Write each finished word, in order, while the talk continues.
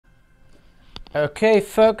Okay,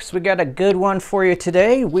 folks, we got a good one for you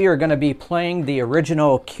today. We are going to be playing the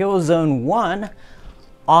original Killzone 1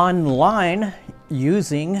 online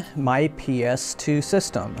using my PS2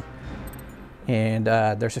 system. And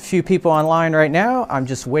there's a few people online right now. I'm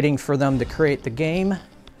just waiting for them to create the game.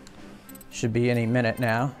 Should be any minute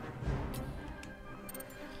now.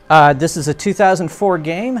 This is a 2004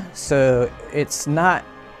 game, so it's not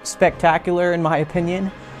spectacular in my opinion.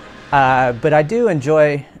 But I do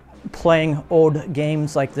enjoy playing old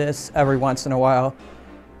games like this every once in a while.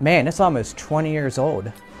 Man, it's almost 20 years old.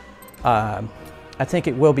 I think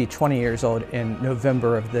it will be 20 years old in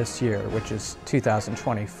November of this year, which is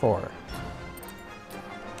 2024.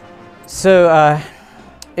 So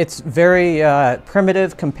it's very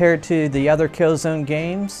primitive compared to the other Killzone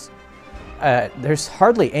games. There's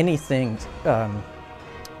hardly anything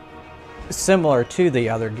similar to the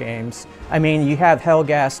other games. I mean, you have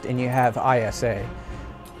Hellgast and you have ISA.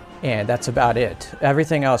 And that's about it.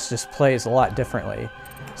 Everything else just plays a lot differently.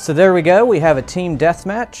 So there we go. We have a Team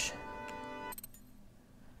Deathmatch.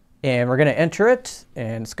 And we're going to enter it.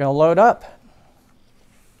 And it's going to load up.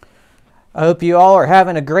 I hope you all are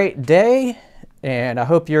having a great day. And I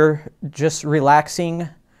hope you're just relaxing.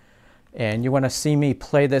 And you want to see me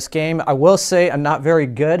play this game. I will say I'm not very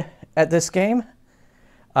good at this game.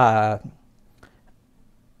 I'll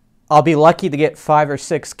be lucky to get 5 or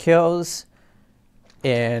 6 kills.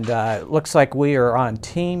 And it looks like we are on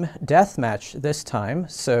Team Deathmatch this time.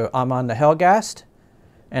 So I'm on the Hellgast,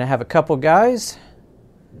 and I have a couple guys.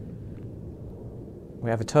 We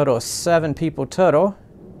have a total of 7 people total.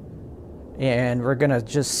 And we're going to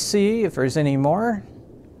just see if there's any more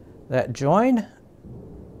that join.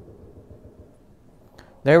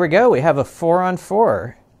 There we go. We have a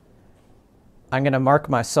 4-on-4. I'm going to mark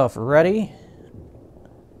myself ready.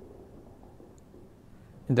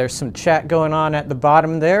 There's some chat going on at the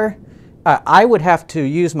bottom there. I would have to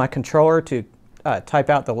use my controller to type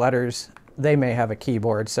out the letters. They may have a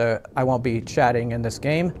keyboard, so I won't be chatting in this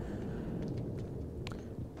game.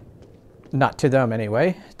 Not to them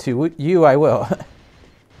anyway. To you, I will.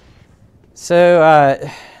 So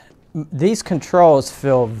these controls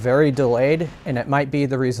feel very delayed, and it might be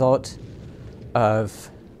the result of...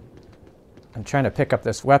 I'm trying to pick up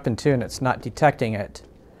this weapon too, and it's not detecting it.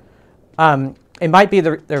 It might be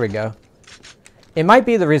there we go. It might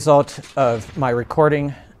be the result of my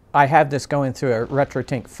recording. I have this going through a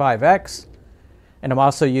RetroTink 5X, and I'm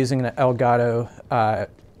also using an Elgato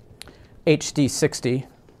HD60,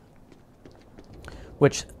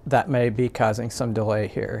 which that may be causing some delay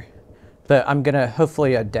here. But I'm gonna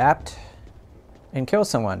hopefully adapt and kill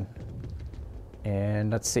someone. And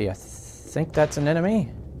let's see, I think that's an enemy.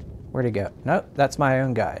 Where'd he go? Nope, that's my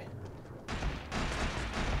own guy.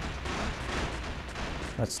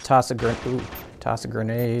 Let's toss a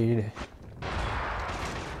grenade.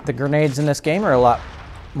 The grenades in this game are a lot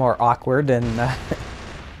more awkward than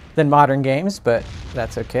modern games, but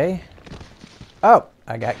that's okay. Oh,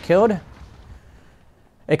 I got killed.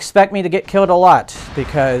 Expect me to get killed a lot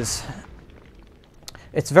because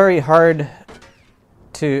it's very hard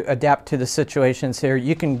to adapt to the situations here.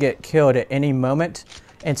 You can get killed at any moment,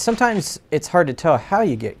 and sometimes it's hard to tell how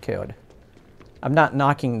you get killed. I'm not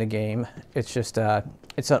knocking the game. It's just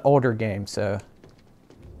it's an older game, so.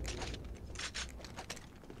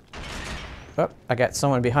 Oh, I got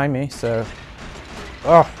someone behind me, so.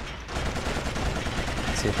 Oh.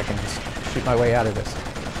 Let's see if I can just shoot my way out of this.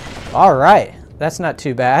 All right, that's not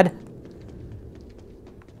too bad.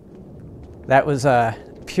 That was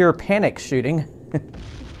pure panic shooting.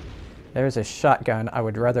 There's a shotgun. I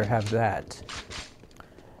would rather have that.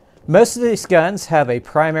 Most of these guns have a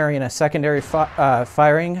primary and a secondary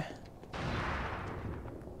firing.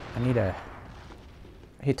 I need a...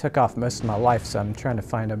 He took off most of my life, so I'm trying to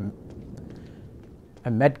find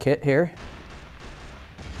a med kit here.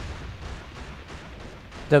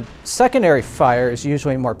 The secondary fire is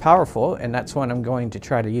usually more powerful, and that's what I'm going to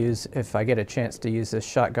try to use if I get a chance to use this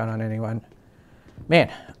shotgun on anyone.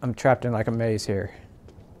 Man, I'm trapped in like a maze here.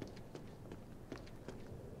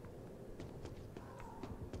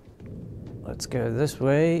 Let's go this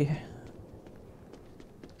way.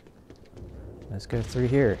 Let's go through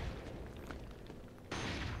here.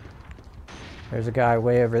 There's a guy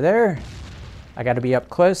way over there. I got to be up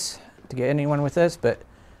close to get anyone with this, but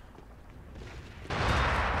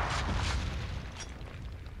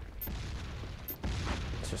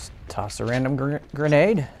let's just toss a random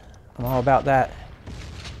grenade. I'm all about that.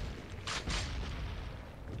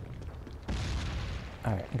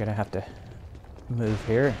 All right, I'm gonna have to move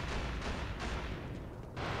here.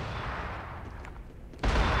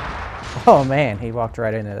 Oh man, he walked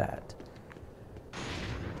right into that.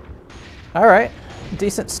 Alright,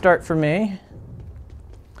 decent start for me.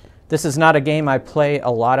 This is not a game I play a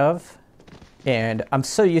lot of, and I'm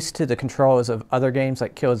so used to the controls of other games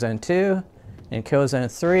like Killzone 2 and Killzone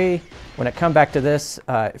 3. When it comes back to this,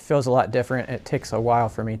 it feels a lot different. It takes a while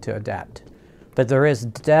for me to adapt. But there is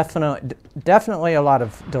definitely a lot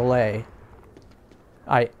of delay.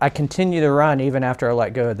 I continue to run even after I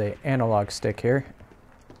let go of the analog stick here.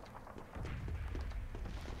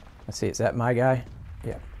 Let's see, is that my guy?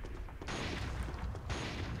 Yeah.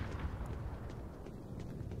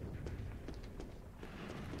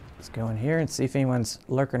 Let's go in here and see if anyone's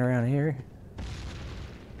lurking around here.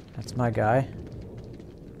 That's my guy.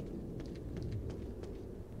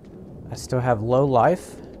 I still have low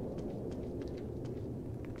life,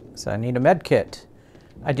 so I need a med kit.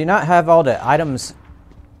 I do not have all the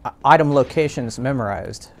item locations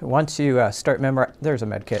memorized. Once you start there's a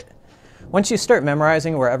med kit. Once you start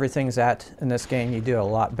memorizing where everything's at in this game, you do a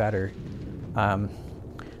lot better.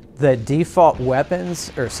 The default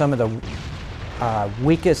weapons are some of the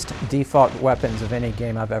weakest default weapons of any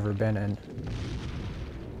game I've ever been in.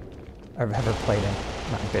 Or ever played in.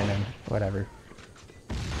 Not been in. Whatever.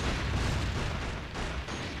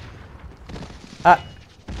 Ah!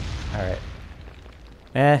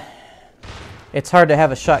 Alright. It's hard to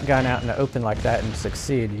have a shotgun out in the open like that and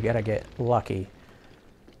succeed. You gotta get lucky.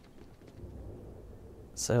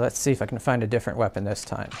 So let's see if I can find a different weapon this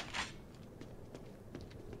time.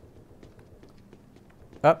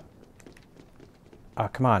 Oh. Oh,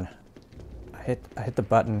 come on. I hit the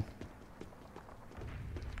button.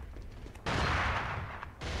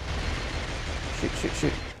 Shoot, shoot,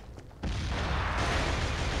 shoot.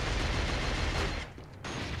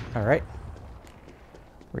 All right.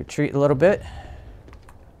 Retreat a little bit.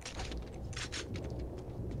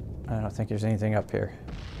 I don't think there's anything up here.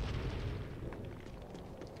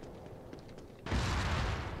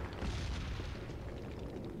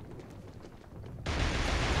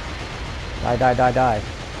 Die, die, die, die.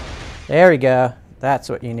 There we go. That's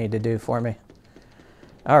what you need to do for me.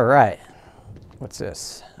 All right. What's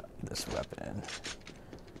this? This weapon.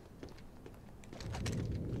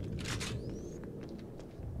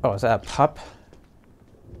 Oh, is that a pup?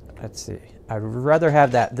 Let's see. I'd rather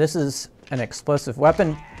have that. This is an explosive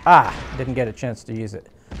weapon. Ah, didn't get a chance to use it.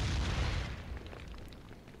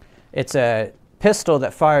 It's a pistol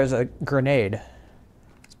that fires a grenade.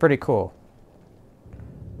 It's pretty cool.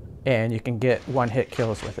 And you can get one-hit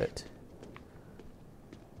kills with it.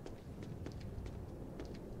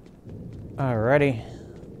 Alrighty.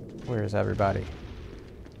 Where's everybody?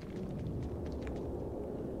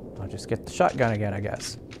 I'll just get the shotgun again, I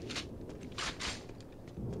guess.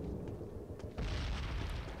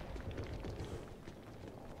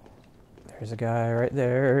 There's a guy right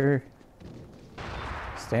there.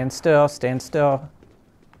 Stand still, stand still.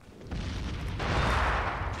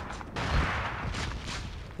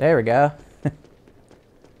 There we go.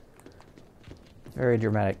 Very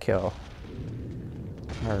dramatic kill.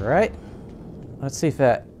 Alright. Let's see if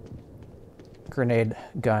that grenade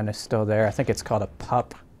gun is still there. I think it's called a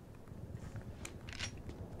pup.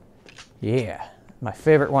 Yeah. My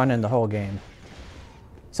favorite one in the whole game.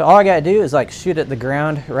 So all I gotta do is like shoot at the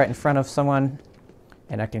ground right in front of someone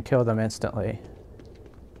and I can kill them instantly.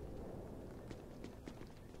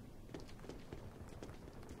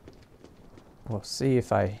 We'll see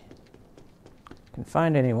if I can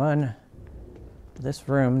find anyone. This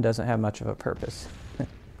room doesn't have much of a purpose.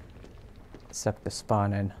 Except to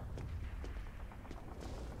spawn in.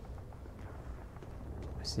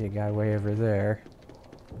 I see a guy way over there.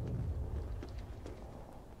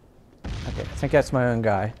 Okay, I think that's my own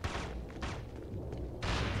guy.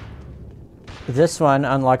 This one,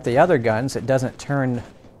 unlike the other guns, it doesn't turn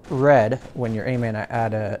red when you're aiming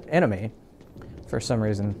at an enemy for some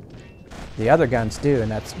reason. The other guns do, and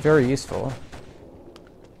that's very useful.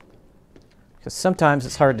 Because sometimes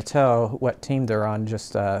it's hard to tell what team they're on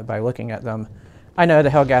just by looking at them. I know the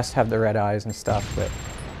Hellghast have the red eyes and stuff, but...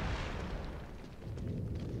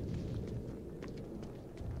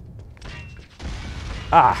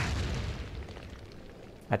 Ah!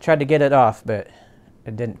 I tried to get it off, but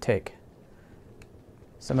it didn't take.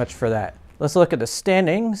 So much for that. Let's look at the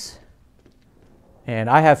standings. And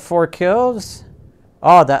I have 4 kills.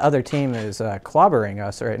 Oh, that other team is clobbering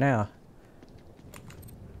us right now.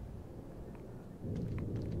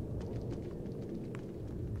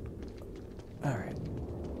 Alright.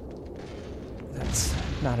 That's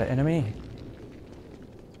not an enemy.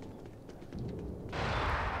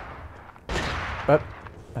 Oh,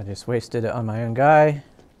 I just wasted it on my own guy.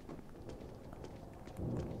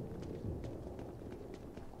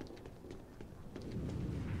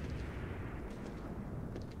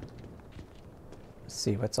 Let's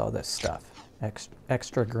see, what's all this stuff?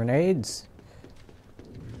 Extra grenades.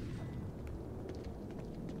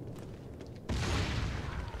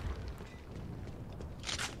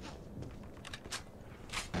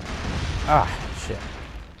 Ah, shit.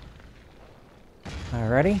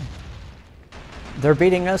 Alrighty. They're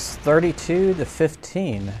beating us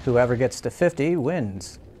 32-15. Whoever gets to 50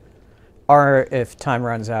 wins. Or if time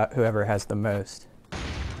runs out, whoever has the most.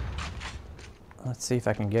 Let's see if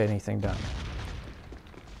I can get anything done.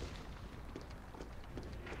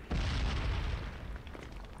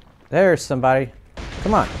 There's somebody.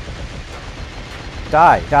 Come on.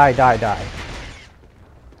 Die, die, die, die.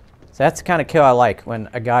 So that's the kind of kill I like, when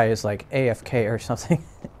a guy is like AFK or something.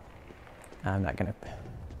 I'm not gonna...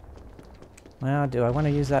 Well, do I want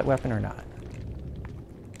to use that weapon or not?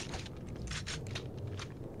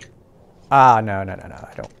 Ah, no, no, no, no,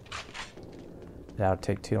 I don't. That'll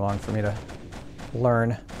take too long for me to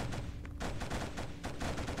learn.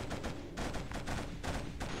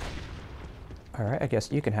 Alright, I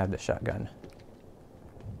guess you can have the shotgun.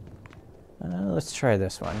 Let's try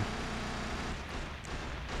this one.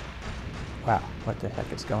 Wow, what the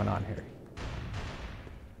heck is going on here?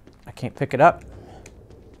 I can't pick it up.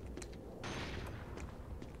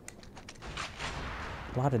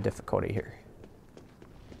 A lot of difficulty here.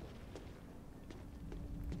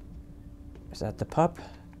 Is that the pup?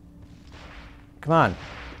 Come on.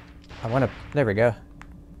 I want to... There we go.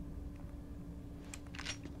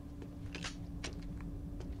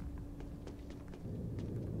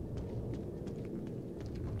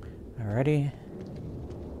 Alrighty.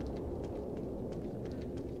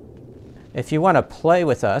 If you want to play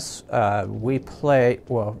with us, we play...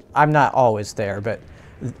 Well, I'm not always there, but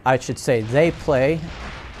I should say they play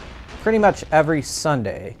pretty much every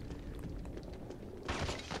Sunday.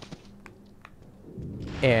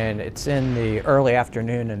 And it's in the early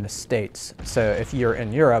afternoon in the States. So if you're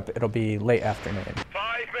in Europe, it'll be late afternoon. 5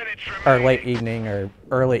 minutes remaining. Or late evening or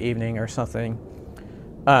early evening or something.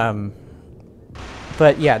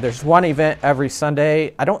 But yeah, there's one event every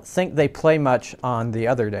Sunday. I don't think they play much on the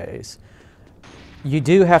other days. You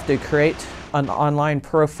do have to create an online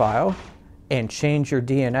profile and change your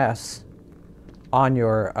DNS on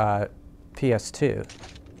your PS2.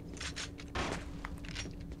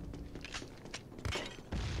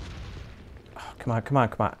 Oh, come on, come on,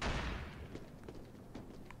 come on.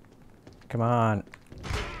 Come on.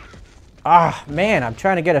 Ah, man, I'm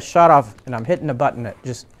trying to get a shot off and I'm hitting a button that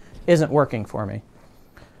just isn't working for me.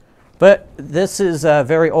 But this is a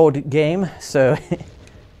very old game, so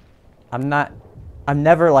I'm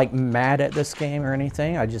never like mad at this game or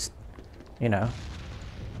anything. I just, you know,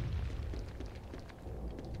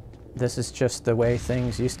 this is just the way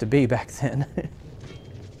things used to be back then.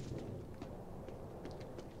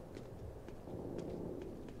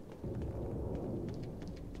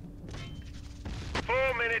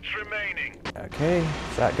 4 minutes remaining. Okay,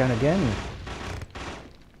 shotgun again.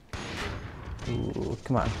 Ooh,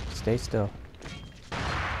 come on, stay still.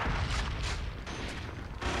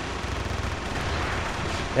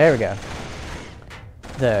 There we go.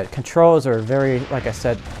 The controls are very, like I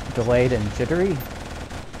said, delayed and jittery.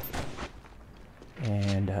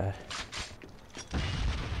 And,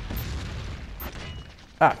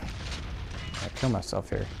 I killed myself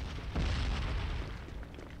here.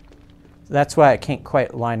 That's why I can't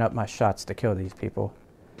quite line up my shots to kill these people.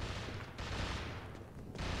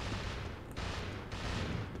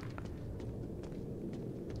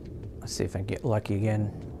 Let's see if I can get lucky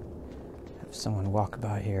again. Have someone walk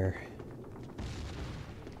by here.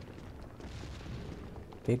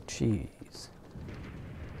 Big cheese.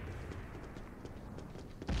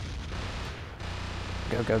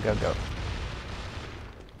 Go, go, go, go.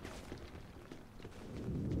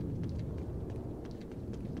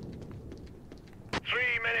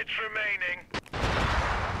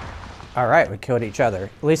 All right, we killed each other.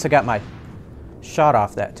 At least I got my shot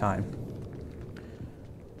off that time.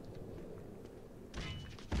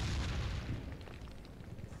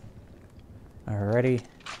 Alrighty.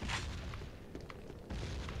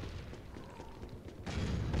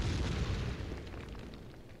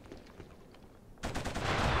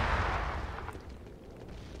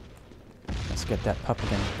 Let's get that pup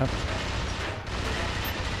again. Oh.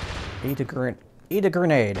 Eat a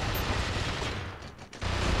grenade.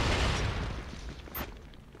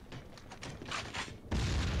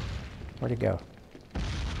 Where'd he go?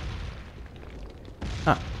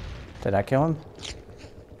 Huh. Did I kill him?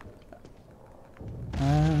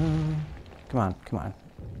 Come on, come on.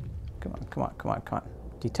 Come on, come on, come on, come on.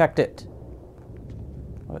 Detect it.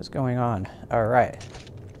 What is going on? All right.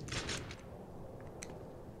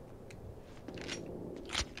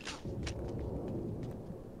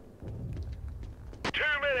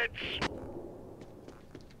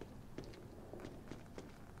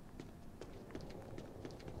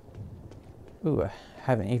 Ooh, I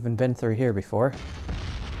haven't even been through here before.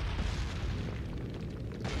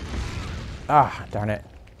 Ah, darn it.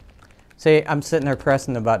 See, I'm sitting there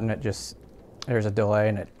pressing the button, it just, there's a delay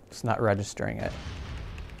and it's not registering it.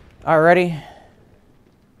 Alrighty.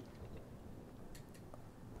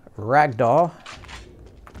 Ragdoll.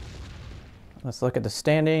 Let's look at the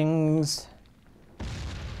standings.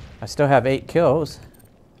 I still have 8 kills.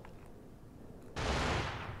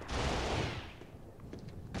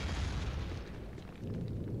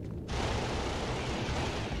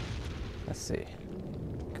 Let's see.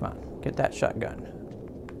 Come on, get that shotgun.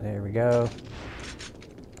 There we go.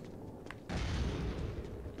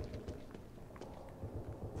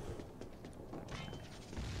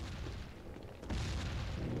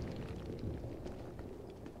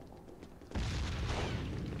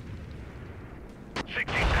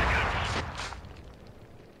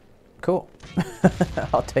 Cool.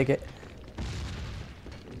 I'll take it.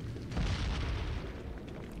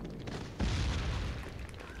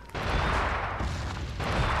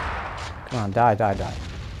 Come on, die, die, die.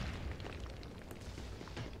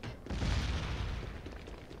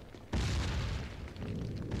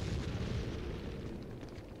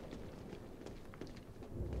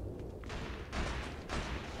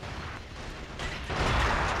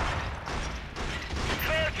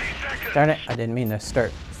 Darn it, I didn't mean to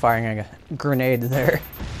start firing a grenade there.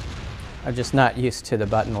 I'm just not used to the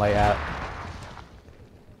button layout.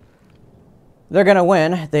 They're gonna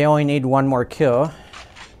win. They only need 1 more kill.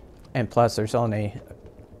 And plus there's only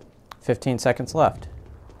 15 seconds left.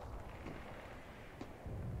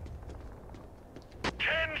 10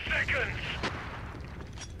 seconds.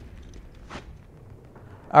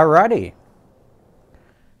 Alrighty.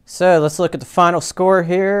 So let's look at the final score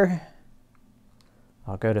here.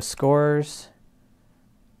 I'll go to scores.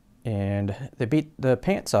 And they beat the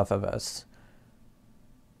pants off of us.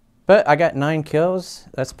 But I got 9 kills.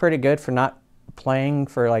 That's pretty good for not playing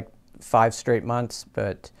for like 5 straight months.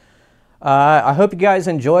 But I hope you guys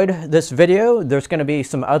enjoyed this video. There's going to be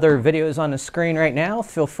some other videos on the screen right now.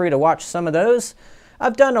 Feel free to watch some of those.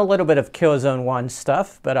 I've done a little bit of Killzone 1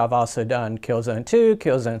 stuff, but I've also done Killzone 2,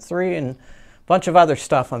 Killzone 3, and a bunch of other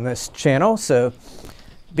stuff on this channel. So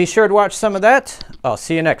be sure to watch some of that. I'll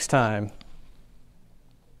see you next time.